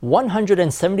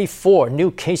174 new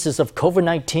cases of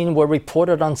COVID-19 were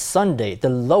reported on Sunday, the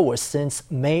lowest since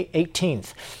May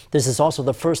 18th. This is also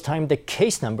the first time the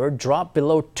case number dropped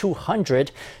below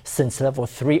 200 since Level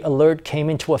 3 alert came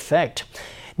into effect.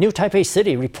 New Taipei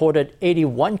City reported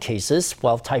 81 cases,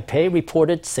 while Taipei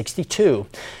reported 62.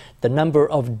 The number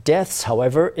of deaths,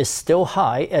 however, is still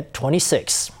high at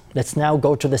 26. Let's now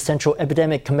go to the Central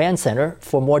Epidemic Command Center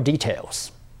for more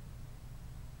details.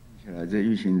 这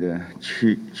疫情的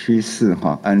趋势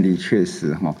案例确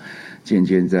实渐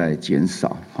渐在减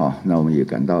少那我们也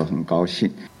感到很高兴。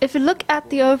 If we look at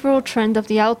the overall trend of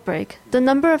the outbreak, the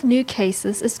number of new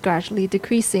cases is gradually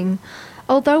decreasing.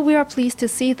 Although we are pleased to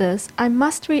see this, I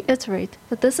must reiterate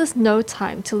that this is no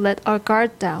time to let our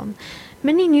guard down.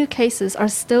 Many new cases are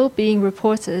still being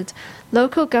reported.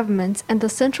 Local governments and the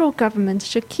central government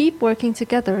should keep working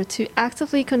together to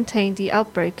actively contain the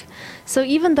outbreak. So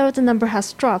even though the number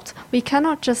has dropped, we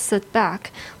cannot just sit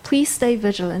back. Please stay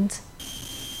vigilant.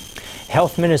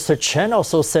 Health Minister Chen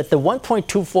also said the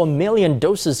 1.24 million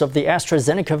doses of the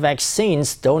AstraZeneca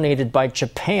vaccines donated by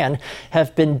Japan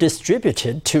have been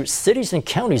distributed to cities and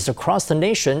counties across the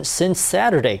nation since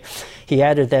Saturday. He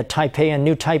added that Taipei and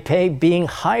New Taipei, being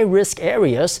high-risk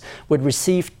areas, would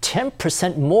receive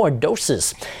 10% more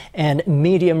doses, and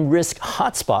medium-risk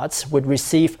hotspots would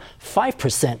receive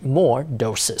 5% more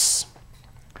doses.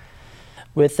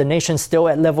 With the nation still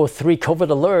at Level 3 COVID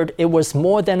alert, it was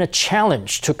more than a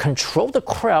challenge to control the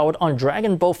crowd on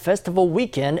Dragon Boat Festival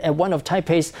weekend at one of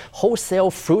Taipei's wholesale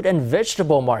fruit and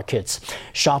vegetable markets.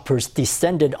 Shoppers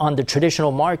descended on the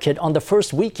traditional market on the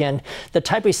first weekend. The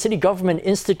Taipei city government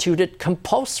instituted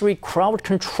compulsory crowd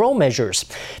control measures.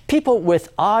 People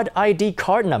with odd ID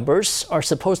card numbers are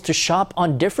supposed to shop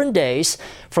on different days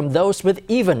from those with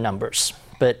even numbers.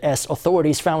 But as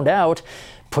authorities found out,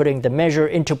 putting the measure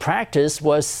into practice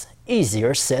was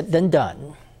easier said than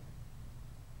done.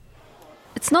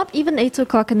 It's not even 8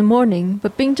 o'clock in the morning,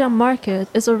 but Binjiang Market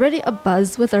is already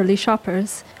abuzz with early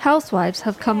shoppers. Housewives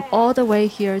have come all the way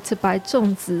here to buy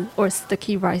zhongzi, or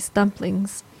sticky rice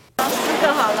dumplings.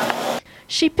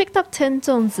 She picked up 10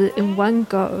 zhongzi in one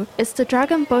go. It's the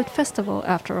Dragon Boat Festival,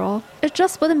 after all. It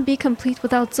just wouldn't be complete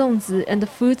without zhongzi and the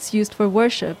foods used for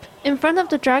worship. In front of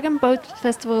the Dragon Boat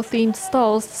Festival-themed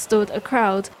stalls stood a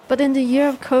crowd, but in the year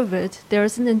of COVID, there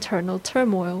is an internal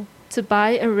turmoil. To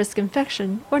buy and risk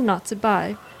infection, or not to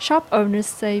buy. Shop owners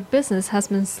say business has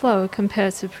been slow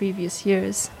compared to previous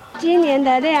years.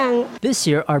 This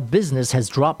year, our business has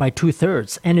dropped by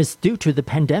 2/3, and it's due to the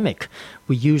pandemic.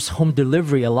 We use home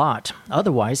delivery a lot.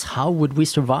 Otherwise, how would we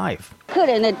survive?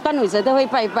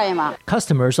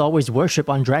 Customers always worship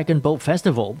on Dragon Boat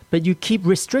Festival, but you keep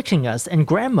restricting us and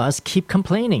grandmas keep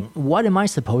complaining. What am I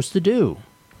supposed to do?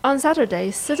 On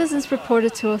Saturday, citizens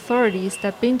reported to authorities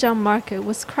that Binjiang Market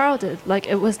was crowded like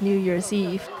it was New Year's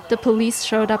Eve. The police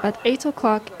showed up at 8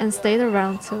 o'clock and stayed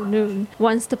around till noon.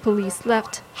 Once the police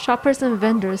left, shoppers and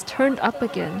vendors turned up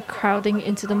again, crowding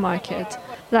into the market.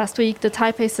 Last week, the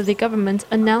Taipei city government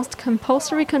announced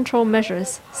compulsory control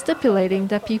measures, stipulating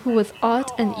that people with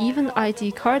odd and even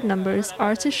ID card numbers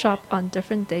are to shop on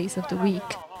different days of the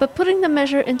week. But putting the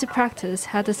measure into practice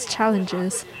had its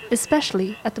challenges,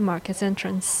 especially at the market's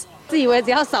entrance.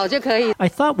 I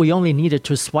thought we only needed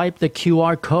to swipe the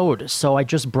QR code, so I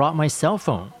just brought my cell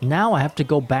phone. Now I have to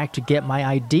go back to get my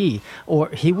ID, or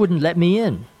he wouldn't let me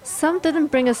in. Some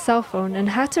didn't bring a cell phone and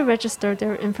had to register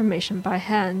their information by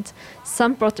hand.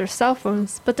 Some brought their cell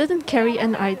phones but didn't carry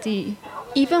an ID.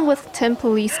 Even with 10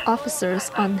 police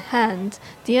officers on hand,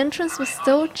 the entrance was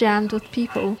still jammed with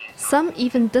people. Some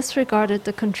even disregarded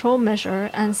the control measure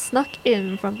and snuck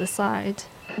in from the side.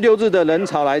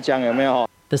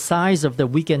 The size of the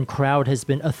weekend crowd has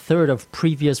been 1/3 of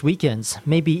previous weekends,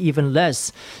 maybe even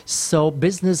less. So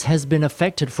business has been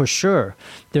affected for sure.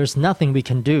 There's nothing we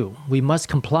can do. We must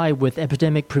comply with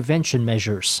epidemic prevention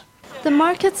measures. The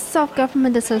market's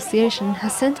self-government association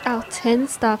has sent out 10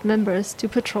 staff members to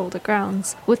patrol the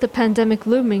grounds. With the pandemic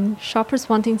looming, shoppers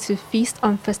wanting to feast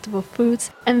on festival foods,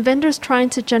 and vendors trying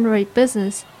to generate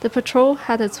business, the patrol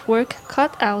had its work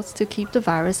cut out to keep the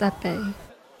virus at bay.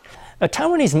 A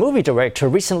Taiwanese movie director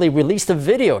recently released a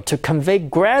video to convey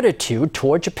gratitude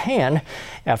toward Japan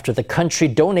after the country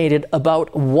donated about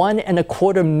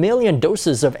 1.25 million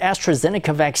doses of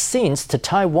AstraZeneca vaccines to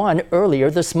Taiwan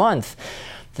earlier this month.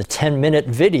 The 10-minute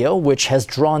video, which has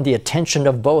drawn the attention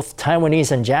of both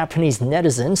Taiwanese and Japanese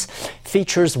netizens,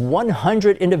 features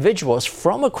 100 individuals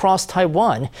from across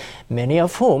Taiwan, many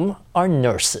of whom are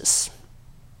nurses.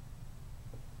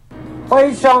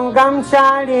 非常感谢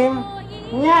您。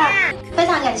非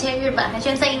常感谢日本还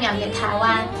捐赠疫苗给台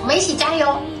湾，我们一起加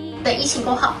油，等疫情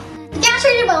过后。The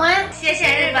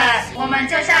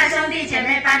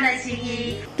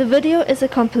video is a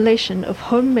compilation of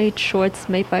homemade shorts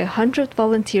made by 100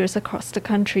 volunteers across the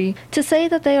country. To say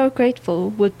that they are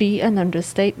grateful would be an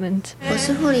understatement. 我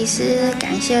是护理师，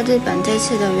感谢日本这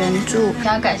次的援助，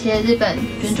想要感谢日本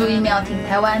援助疫苗挺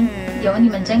台湾，有你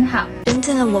们真好，捐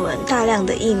赠了我们大量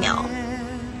的疫苗，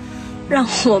让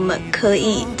我们可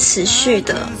以持续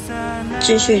的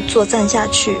继续作战下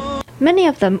去。 Many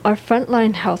of them are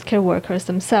frontline healthcare workers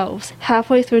themselves.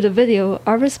 Halfway through the video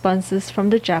are responses from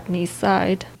the Japanese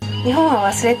side. 日本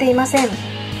は忘れていません。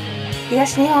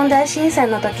東日本大震災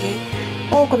の時、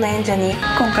多くの援助に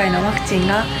今回のワクチン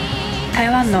が台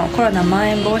湾のコロナ蔓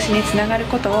延防止につながる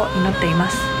ことを祈っていま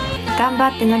す。頑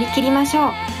張って乗り切りましょ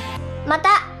う。また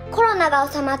コロナが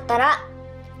収まったら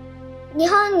日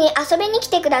本に遊びに来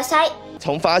てください。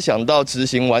从发想到执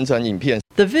行完成影片。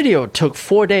 The video took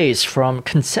 4 days from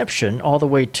conception all the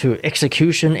way to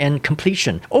execution and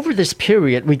completion. Over this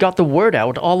period, we got the word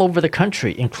out all over the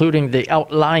country, including the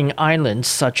outlying islands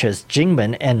such as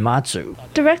Jingmen and Matsu.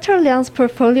 Director Liang's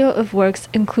portfolio of works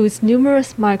includes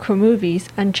numerous micro-movies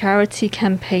and charity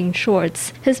campaign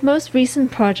shorts. His most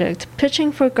recent project,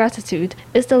 Pitching for Gratitude,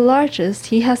 is the largest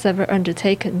he has ever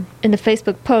undertaken. In a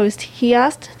Facebook post, he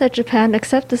asked that Japan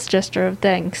accept this gesture of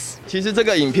thanks. 其实这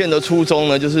个影片的初衷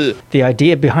呢，就是 The idea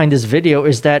behind this video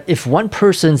is that if one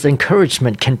person's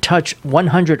encouragement can touch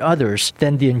 100 others,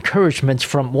 then the encouragements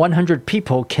from 100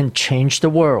 people can change the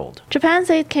world. Japan's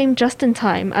aid came just in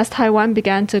time as Taiwan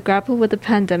began to grapple with the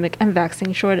pandemic and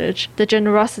vaccine shortage. The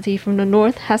generosity from the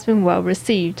North has been well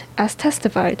received, as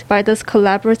testified by this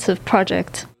collaborative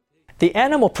project. The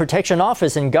Animal Protection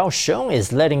Office in Kaohsiung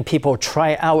is letting people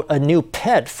try out a new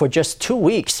pet for just 2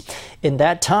 weeks. In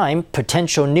that time,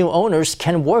 potential new owners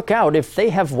can work out if they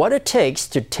have what it takes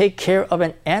to take care of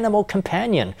an animal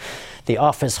companion. The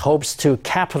office hopes to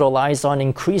capitalize on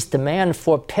increased demand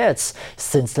for pets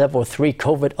since Level 3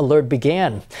 COVID alert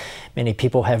began. Many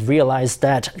people have realized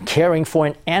that caring for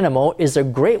an animal is a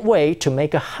great way to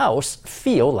make a house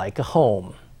feel like a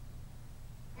home.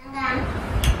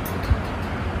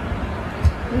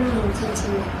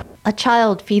 A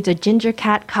child feeds a ginger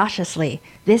cat cautiously.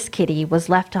 This kitty was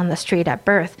left on the street at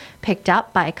birth, picked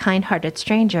up by a kind-hearted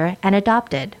stranger, and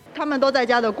adopted.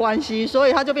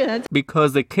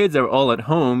 Because the kids are all at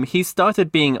home, he started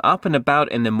being up and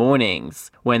about in the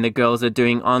mornings. When the girls are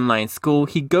doing online school,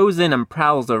 he goes in and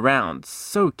prowls around.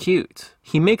 So cute.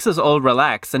 He makes us all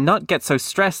relax and not get so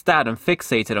stressed out and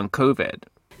fixated on COVID.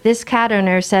 This cat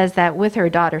owner says that with her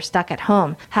daughter stuck at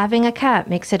home, having a cat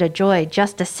makes it a joy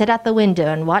just to sit at the window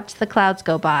and watch the clouds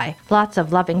go by. Lots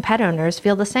of loving pet owners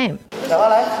feel the same.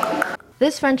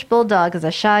 This French bulldog is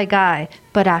a shy guy,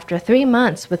 but after 3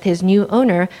 months with his new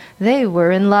owner, they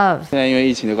were in love.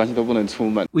 We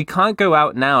can't go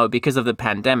out now because of the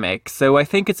pandemic, so I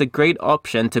think it's a great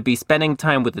option to be spending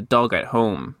time with the dog at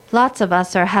home. Lots of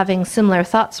us are having similar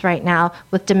thoughts right now,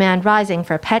 with demand rising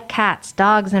for pet cats,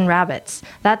 dogs, and rabbits.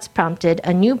 That's prompted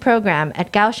a new program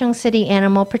at Kaohsiung City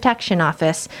Animal Protection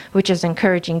Office, which is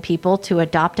encouraging people to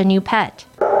adopt a new pet.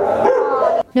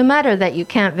 No matter that you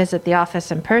can't visit the office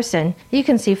in person, you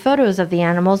can see photos of the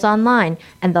animals online,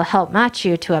 and they'll help match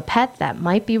you to a pet that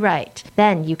might be right.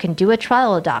 Then you can do a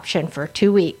trial adoption for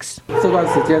 2 weeks.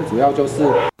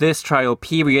 This trial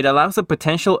period allows a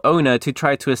potential owner to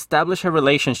try to establish a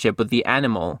relationship with the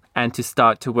animal and to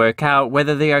start to work out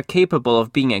whether they are capable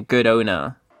of being a good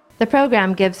owner. The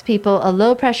program gives people a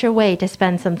low-pressure way to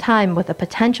spend some time with a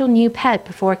potential new pet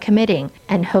before committing,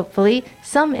 and hopefully,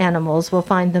 some animals will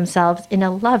find themselves in a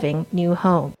loving new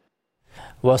home.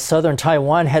 Well, southern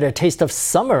Taiwan had a taste of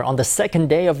summer on the second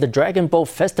day of the Dragon Boat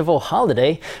Festival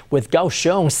holiday, with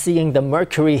Kaohsiung seeing the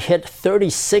mercury hit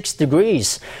 36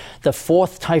 degrees. The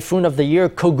fourth typhoon of the year,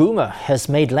 Koguma, has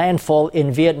made landfall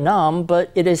in Vietnam,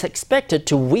 but it is expected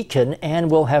to weaken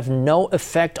and will have no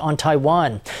effect on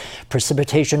Taiwan.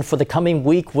 Precipitation for the coming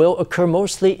week will occur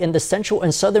mostly in the central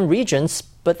and southern regions,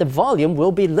 but the volume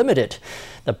will be limited.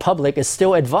 The public is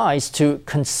still advised to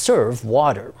conserve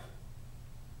water.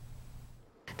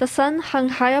 The sun hung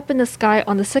high up in the sky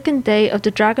on the second day of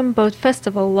the Dragon Boat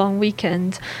Festival long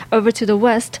weekend. Over to the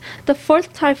west, the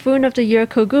fourth typhoon of the year,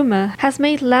 Koguma, has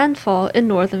made landfall in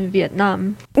northern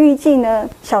Vietnam. It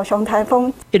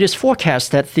is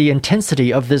forecast that the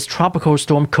intensity of this tropical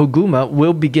storm Koguma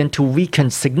will begin to weaken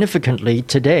significantly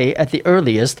today at the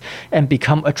earliest and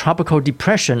become a tropical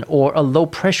depression or a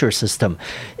low-pressure system.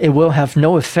 It will have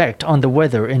no effect on the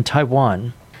weather in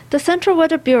Taiwan. The Central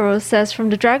Weather Bureau says from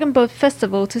the Dragon Boat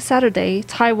Festival to Saturday,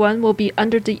 Taiwan will be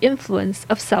under the influence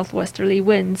of southwesterly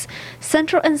winds.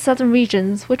 Central and southern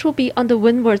regions, which will be on the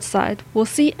windward side, will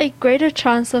see a greater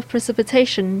chance of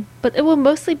precipitation, but it will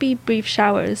mostly be brief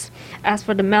showers. As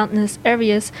for the mountainous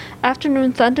areas,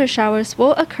 afternoon thunder showers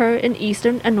will occur in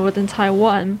eastern and northern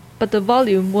Taiwan, but the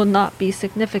volume will not be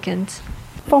significant.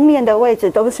 封面的位置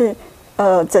都是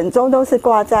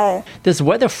This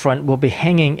weather front will be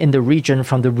hanging in the region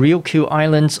from the Ryukyu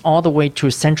Islands all the way to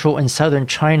central and southern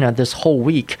China this whole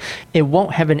week. It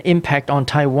won't have an impact on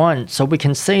Taiwan, so we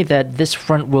can say that this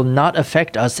front will not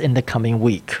affect us in the coming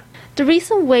week. The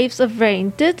recent waves of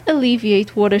rain did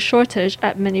alleviate water shortage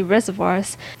at many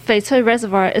reservoirs. Feicui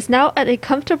Reservoir is now at a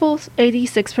comfortable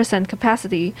 86%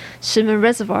 capacity, Shimen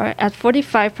Reservoir at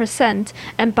 45%,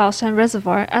 and Baoshan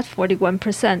Reservoir at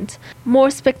 41%.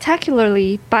 More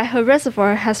spectacularly, Baihe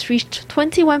Reservoir has reached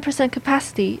 21%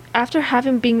 capacity after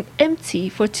having been empty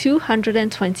for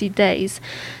 220 days.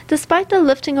 Despite the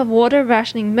lifting of water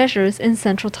rationing measures in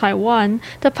central Taiwan,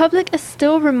 the public is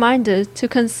still reminded to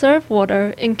conserve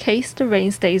water in case the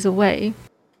rain stays away.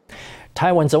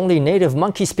 Taiwan's only native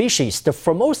monkey species, the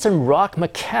Formosan rock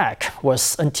macaque,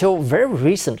 was until very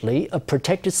recently a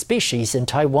protected species in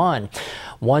Taiwan.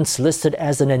 Once listed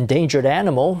as an endangered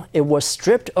animal, it was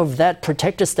stripped of that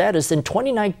protected status in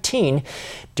 2019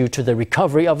 due to the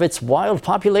recovery of its wild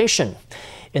population.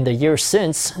 In the years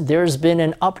since, there's been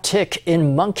an uptick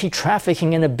in monkey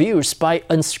trafficking and abuse by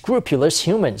unscrupulous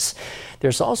humans.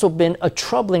 There's also been a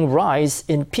troubling rise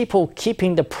in people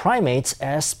keeping the primates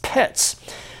as pets.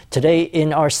 Today,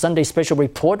 in our Sunday Special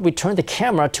Report, we turn the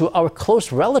camera to our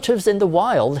close relatives in the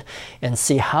wild and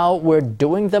see how we're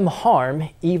doing them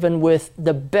harm, even with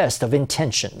the best of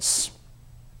intentions.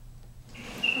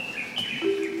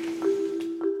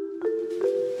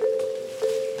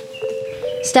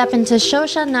 Step into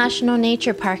Shoshan National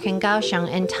Nature Park in Kaohsiung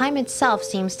and time itself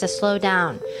seems to slow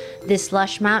down. This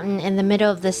lush mountain in the middle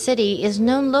of the city is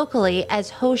known locally as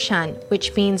Hoshan,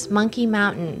 which means Monkey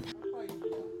Mountain.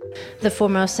 The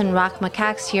Formosan rock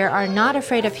macaques here are not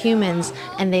afraid of humans,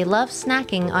 and they love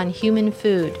snacking on human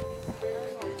food.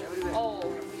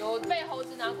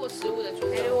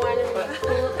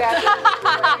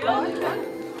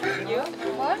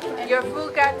 Your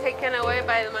food got taken away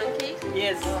by the monkeys?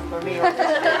 Yes, for me.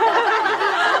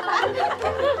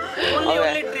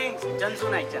 Only drinks, Jansu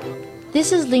Naicha.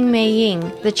 This is Ling Mei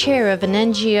Ying, the chair of an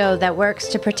NGO that works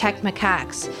to protect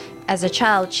macaques. As a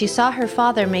child, she saw her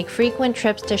father make frequent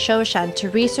trips to Shoshan to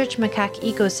research macaque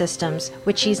ecosystems,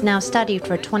 which she's now studied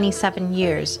for 27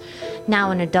 years.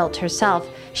 Now an adult herself,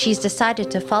 she's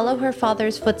decided to follow her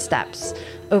father's footsteps.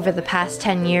 Over the past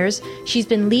 10 years, she's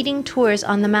been leading tours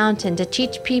on the mountain to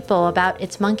teach people about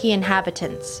its monkey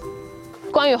inhabitants.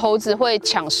 When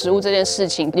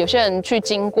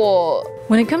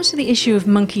it comes to the issue of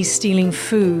monkeys stealing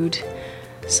food,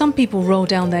 some people roll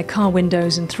down their car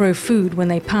windows and throw food when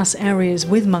they pass areas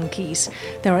with monkeys.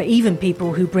 There are even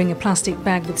people who bring a plastic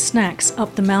bag with snacks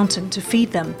up the mountain to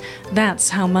feed them.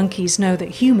 That's how monkeys know that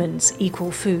humans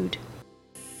equal food.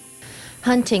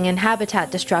 Hunting and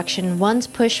habitat destruction once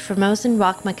pushed Formosan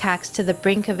rock macaques to the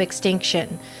brink of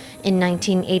extinction. In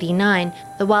 1989,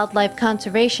 the Wildlife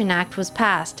Conservation Act was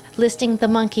passed, listing the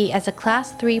monkey as a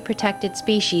Class 3 protected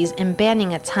species and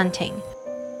banning its hunting.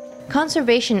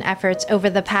 Conservation efforts over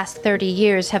the past 30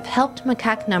 years have helped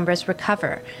macaque numbers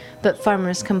recover, but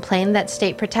farmers complain that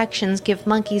state protections give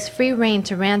monkeys free rein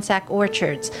to ransack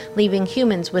orchards, leaving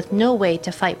humans with no way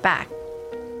to fight back.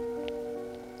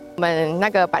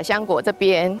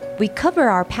 We cover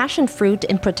our passion fruit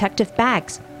in protective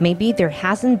bags. Maybe there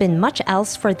hasn't been much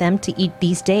else for them to eat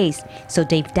these days, so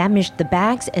they've damaged the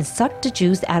bags and sucked the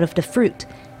juice out of the fruit.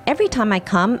 Every time I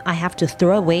come, I have to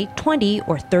throw away 20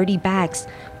 or 30 bags.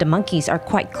 The monkeys are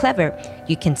quite clever.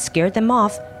 You can scare them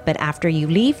off, but after you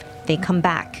leave, they come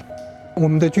back. Our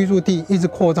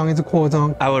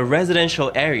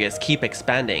residential areas keep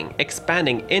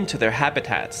expanding into their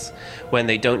habitats. When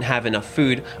they don't have enough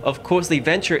food, of course they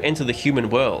venture into the human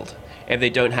world. If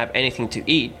they don't have anything to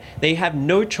eat, they have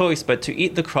no choice but to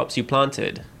eat the crops you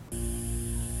planted.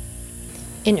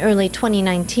 In early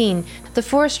 2019, the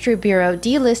Forestry Bureau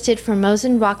delisted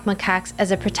Formosan rock macaques as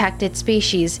a protected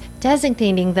species,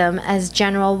 designating them as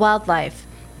general wildlife.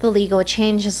 The legal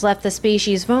change has left the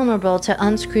species vulnerable to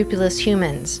unscrupulous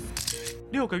humans.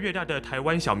 6个月大的台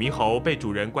湾小猕猴被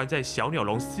主人关在小鸟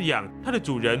笼饲养，它的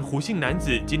主人胡姓男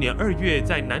子今年2月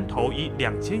在南投以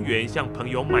2000元向朋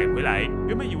友买回来。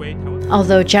原本以为台湾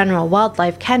Although general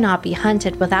wildlife cannot be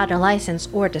hunted without a license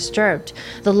or disturbed,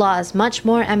 the law is much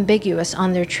more ambiguous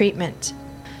on their treatment.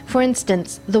 For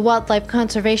instance, the Wildlife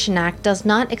Conservation Act does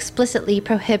not explicitly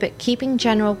prohibit keeping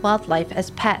general wildlife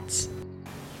as pets.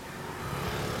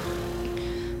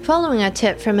 Following a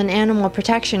tip from an animal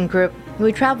protection group,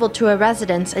 we traveled to a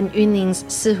residence in Yunling's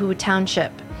Sihu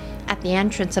Township. At the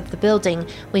entrance of the building,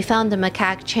 we found a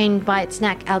macaque chained by its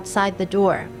neck outside the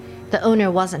door. The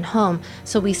owner wasn't home,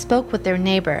 so we spoke with their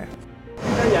neighbor.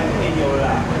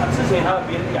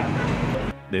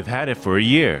 They've had it for a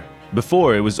year.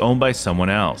 Before, it was owned by someone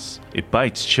else. It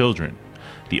bites children.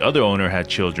 The other owner had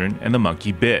children, and the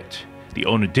monkey bit. The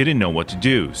owner didn't know what to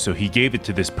do, so he gave it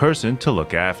to this person to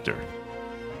look after.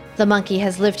 The monkey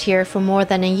has lived here for more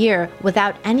than a year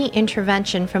without any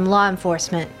intervention from law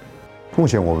enforcement.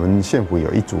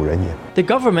 The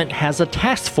government has a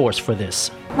task force for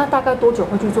this.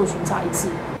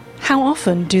 How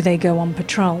often do they go on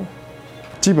patrol?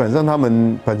 They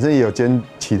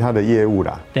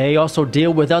also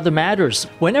deal with other matters.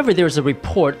 Whenever there's a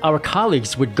report, our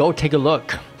colleagues would go take a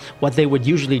look. What they would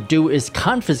usually do is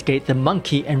confiscate the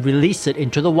monkey and release it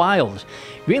into the wild.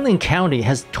 Yunling County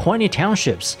has 20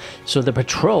 townships, so the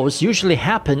patrols usually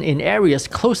happen in areas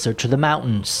closer to the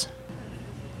mountains.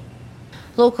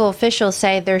 Local officials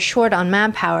say they're short on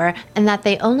manpower and that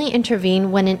they only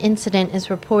intervene when an incident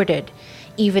is reported.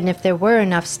 Even if there were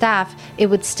enough staff, it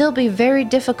would still be very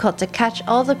difficult to catch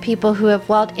all the people who have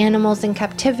wild animals in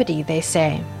captivity, they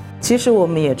say. 其实我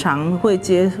们也常会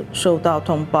接受到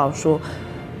通报说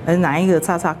We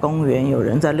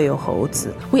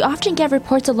often get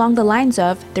reports along the lines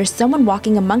of, there's someone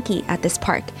walking a monkey at this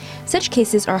park. Such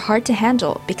cases are hard to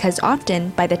handle because often,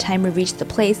 by the time we reach the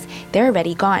place, they're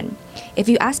already gone. If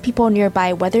you ask people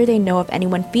nearby whether they know of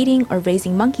anyone feeding or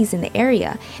raising monkeys in the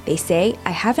area, they say, I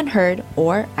haven't heard,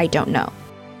 or I don't know.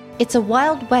 It's a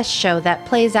Wild West show that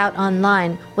plays out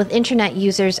online, with internet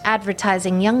users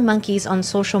advertising young monkeys on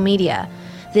social media.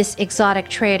 This exotic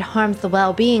trade harms the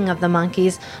well-being of the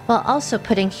monkeys while also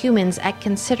putting humans at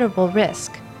considerable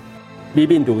risk. I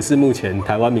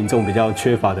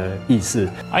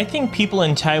think people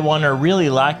in Taiwan are really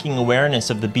lacking awareness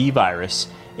of the bee virus.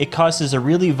 It causes a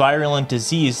really virulent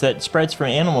disease that spreads from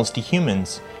animals to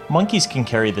humans. Monkeys can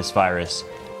carry this virus.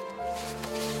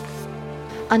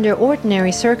 Under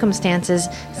ordinary circumstances,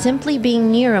 simply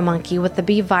being near a monkey with the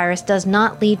bee virus does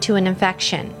not lead to an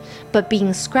infection. But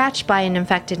being scratched by an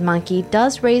infected monkey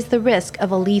does raise the risk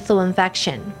of a lethal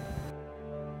infection.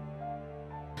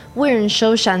 We're in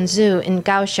Shoushan Zoo in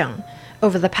Kaohsiung.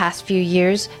 Over the past few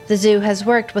years, the zoo has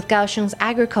worked with Kaohsiung's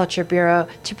Agriculture Bureau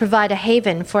to provide a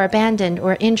haven for abandoned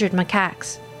or injured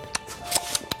macaques.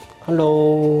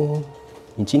 Hello,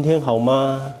 你今天好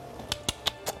吗？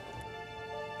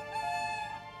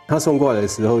他送过来的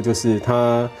时候，就是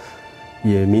他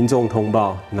也民众通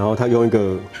报，然后他用一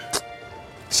个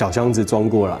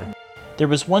There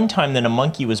was one time that a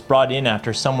monkey was brought in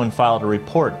after someone filed a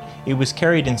report. It was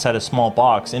carried inside a small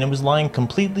box and it was lying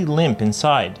completely limp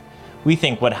inside. We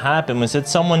think what happened was that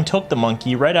someone took the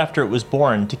monkey right after it was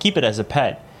born to keep it as a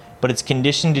pet, but its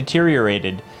condition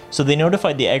deteriorated, so they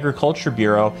notified the Agriculture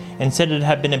Bureau and said it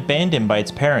had been abandoned by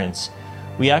its parents.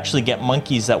 We actually get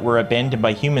monkeys that were abandoned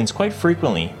by humans quite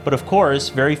frequently, but of course,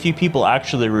 very few people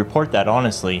actually report that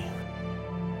honestly.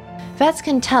 Vets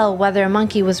can tell whether a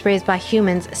monkey was raised by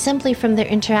humans simply from their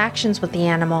interactions with the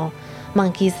animal.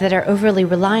 Monkeys that are overly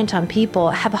reliant on people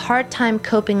have a hard time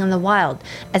coping in the wild,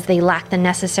 as they lack the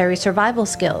necessary survival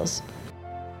skills.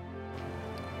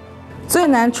 最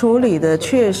难处理的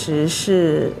确实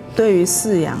是对于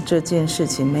饲养这件事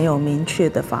情没有明确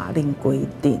的法令规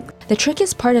定。 The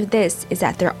trickiest part of this is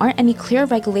that there aren't any clear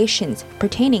regulations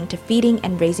pertaining to feeding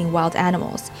and raising wild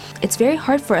animals. It's very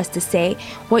hard for us to say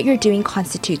what you're doing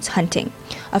constitutes hunting.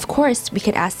 Of course, we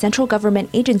could ask central government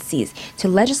agencies to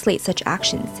legislate such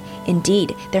actions.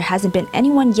 Indeed, there hasn't been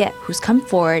anyone yet who's come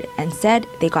forward and said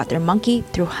they got their monkey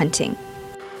through hunting.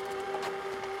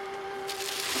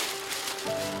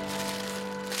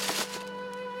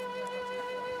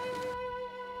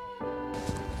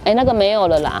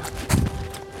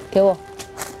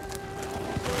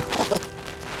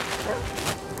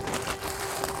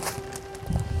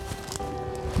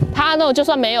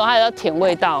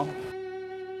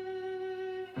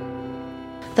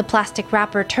 The plastic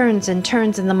wrapper turns and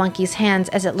turns in the monkey's hands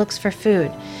as it looks for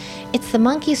food. It's the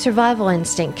monkey's survival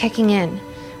instinct kicking in.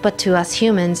 But to us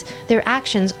humans, their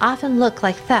actions often look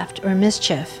like theft or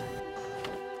mischief.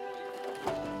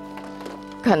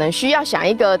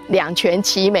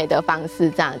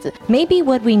 Maybe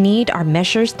what we need are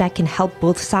measures that can help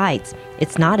both sides.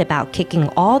 It's not about kicking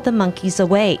all the monkeys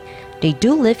away. They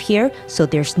do live here, so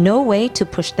there's no way to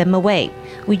push them away.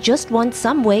 We just want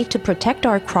some way to protect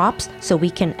our crops so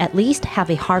we can at least have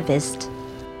a harvest.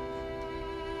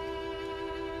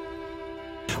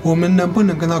 我们能不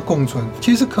能跟它共存？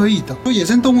其实是可以的。野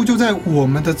生动物就在我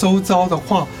们的周遭的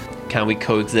话 Can we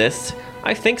coexist?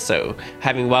 I think so.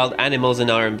 Having wild animals in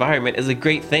our environment is a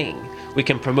great thing. We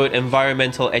can promote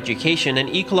environmental education and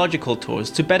ecological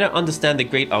tours to better understand the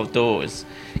great outdoors.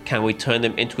 Can we turn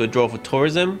them into a draw for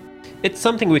tourism? It's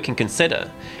something we can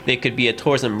consider. They could be a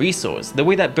tourism resource, the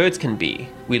way that birds can be.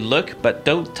 We look but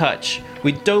don't touch.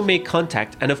 We don't make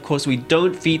contact, and of course we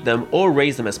don't feed them or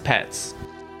raise them as pets.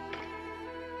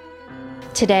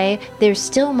 Today, there's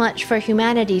still much for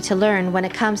humanity to learn when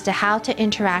it comes to how to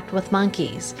interact with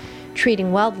monkeys.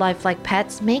 Treating wildlife like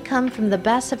pets may come from the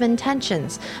best of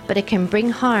intentions, but it can bring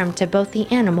harm to both the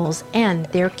animals and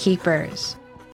their keepers.